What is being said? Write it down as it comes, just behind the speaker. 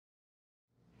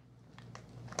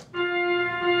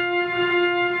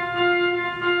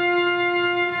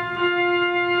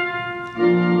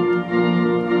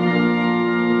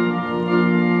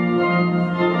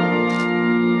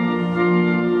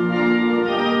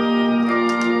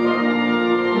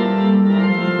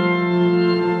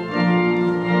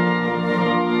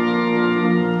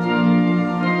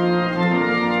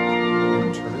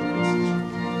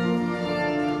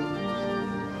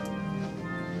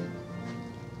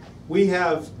We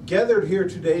have gathered here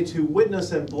today to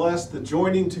witness and bless the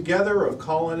joining together of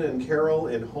Colin and Carole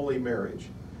in holy marriage.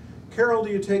 Carole, do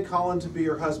you take Colin to be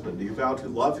your husband? Do you vow to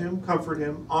love him, comfort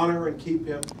him, honor and keep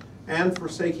him, and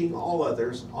forsaking all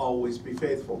others, always be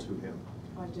faithful to him?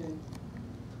 I do.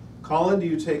 Colin, do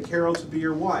you take Carole to be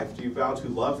your wife? Do you vow to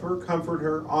love her, comfort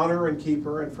her, honor and keep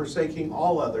her, and forsaking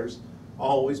all others,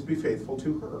 always be faithful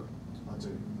to her? I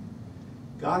do.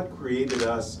 God created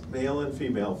us, male and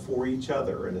female, for each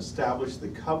other and established the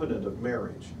covenant of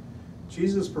marriage.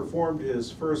 Jesus performed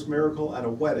his first miracle at a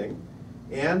wedding,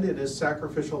 and in his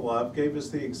sacrificial love gave us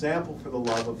the example for the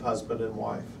love of husband and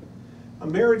wife. A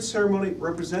marriage ceremony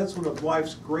represents one of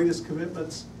life's greatest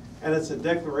commitments, and it's a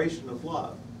declaration of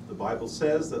love. The Bible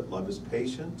says that love is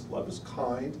patient, love is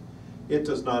kind, it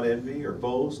does not envy or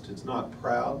boast, it's not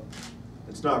proud,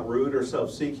 it's not rude or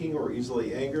self-seeking or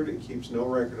easily angered, it keeps no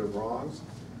record of wrongs.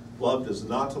 Love does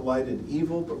not delight in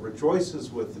evil, but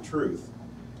rejoices with the truth.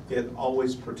 It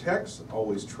always protects,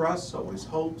 always trusts, always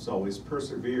hopes, always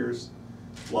perseveres.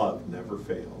 Love never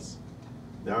fails.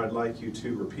 Now I'd like you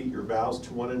to repeat your vows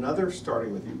to one another,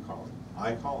 starting with you, Colin.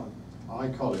 I, Colin. I,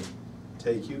 Colin.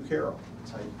 Take you, Carole.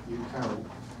 Take you, Carole.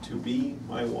 To be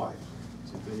my wife.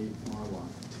 To be my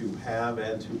wife. To have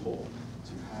and to hold.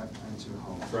 To have and to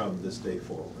hold. From this day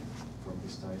forward. From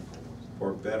this day forward.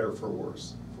 For better, for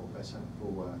worse. For better, for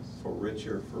worse. For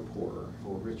richer, for poorer.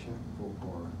 For richer, for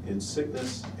poorer. In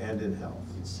sickness and in health.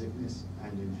 In sickness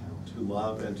and in health. To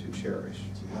love and to cherish.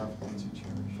 To love and to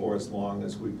cherish. For as long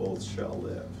as we both shall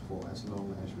live. For as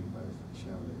long as we both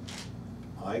shall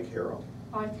live. I, Carole.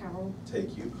 I, Carole.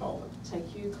 Take you, Colin.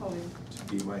 Take you, Colin. To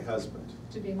be my husband.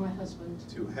 To be my husband.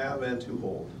 To have and to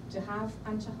hold. To have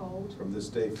and to hold. From this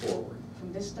day forward.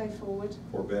 From this day forward.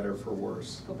 For better, for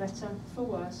worse. For better, for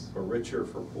worse. For richer,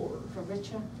 for poorer. For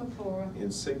richer, for poorer.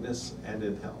 In sickness and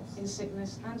in health. In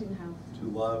sickness and in health. To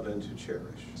love and to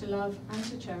cherish. To love and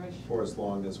to cherish. For as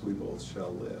long as we both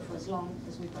shall live. For as long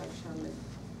as we both shall live.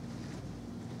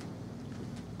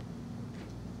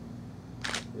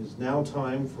 It is now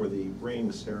time for the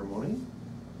ring ceremony.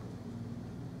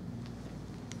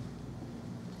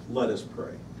 Let us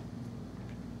pray.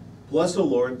 Bless, O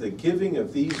Lord, the giving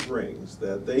of these rings,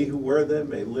 that they who wear them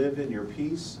may live in your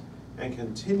peace and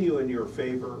continue in your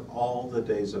favor all the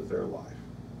days of their life.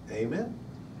 Amen.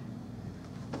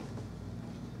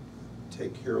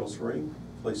 Take Carole's ring,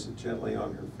 place it gently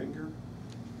on her finger,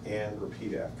 and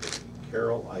repeat after me.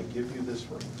 Carole, I give you this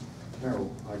ring.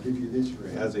 Carole, I give you this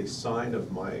ring. As a sign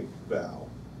of my vow.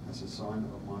 As a sign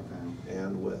of my vow.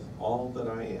 And with all that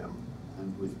I am.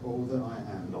 And with all that I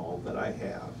am. And all that I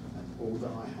have. And all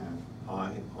that I have.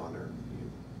 I honor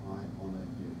you. I honor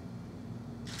you.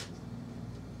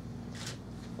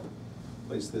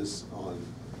 Place this on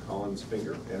Colin's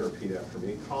finger and repeat after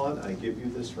me. Colin, I give you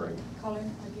this ring.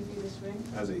 Colin, I give you this ring.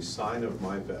 As a sign of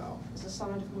my vow. As a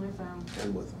sign of my vow.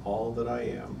 And with all that I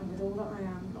am. And with all that I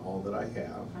am. And all that I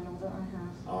have. And all that I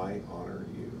have. I honor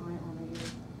you. I honor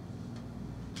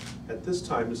you. At this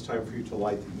time, it's time for you to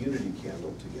light the unity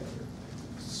candle together.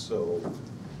 So,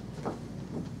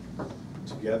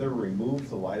 together remove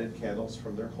the lighted candles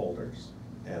from their holders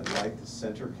and light the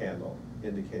center candle,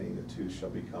 indicating the two shall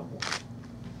become one.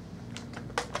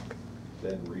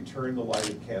 Then return the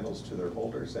lighted candles to their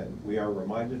holders, and we are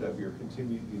reminded of your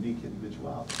continued unique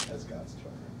individuality as God's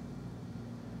children.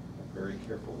 Very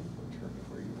carefully return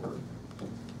to where you were.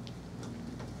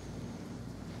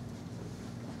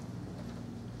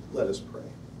 Let us pray.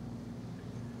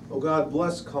 Oh God,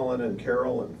 bless Colin and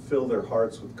Carole and fill their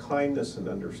hearts with kindness and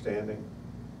understanding,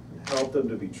 and help them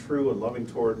to be true and loving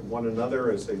toward one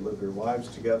another as they live their lives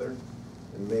together,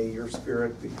 and may your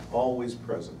Spirit be always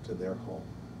present in their home.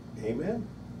 Amen.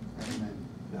 Amen.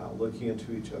 Now, looking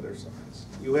into each other's eyes.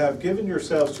 You have given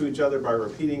yourselves to each other by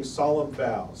repeating solemn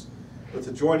vows, with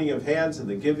the joining of hands and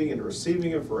the giving and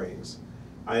receiving of rings.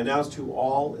 I announce to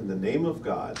all in the name of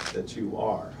God that you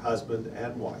are husband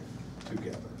and wife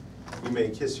together. You may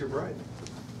kiss your bride.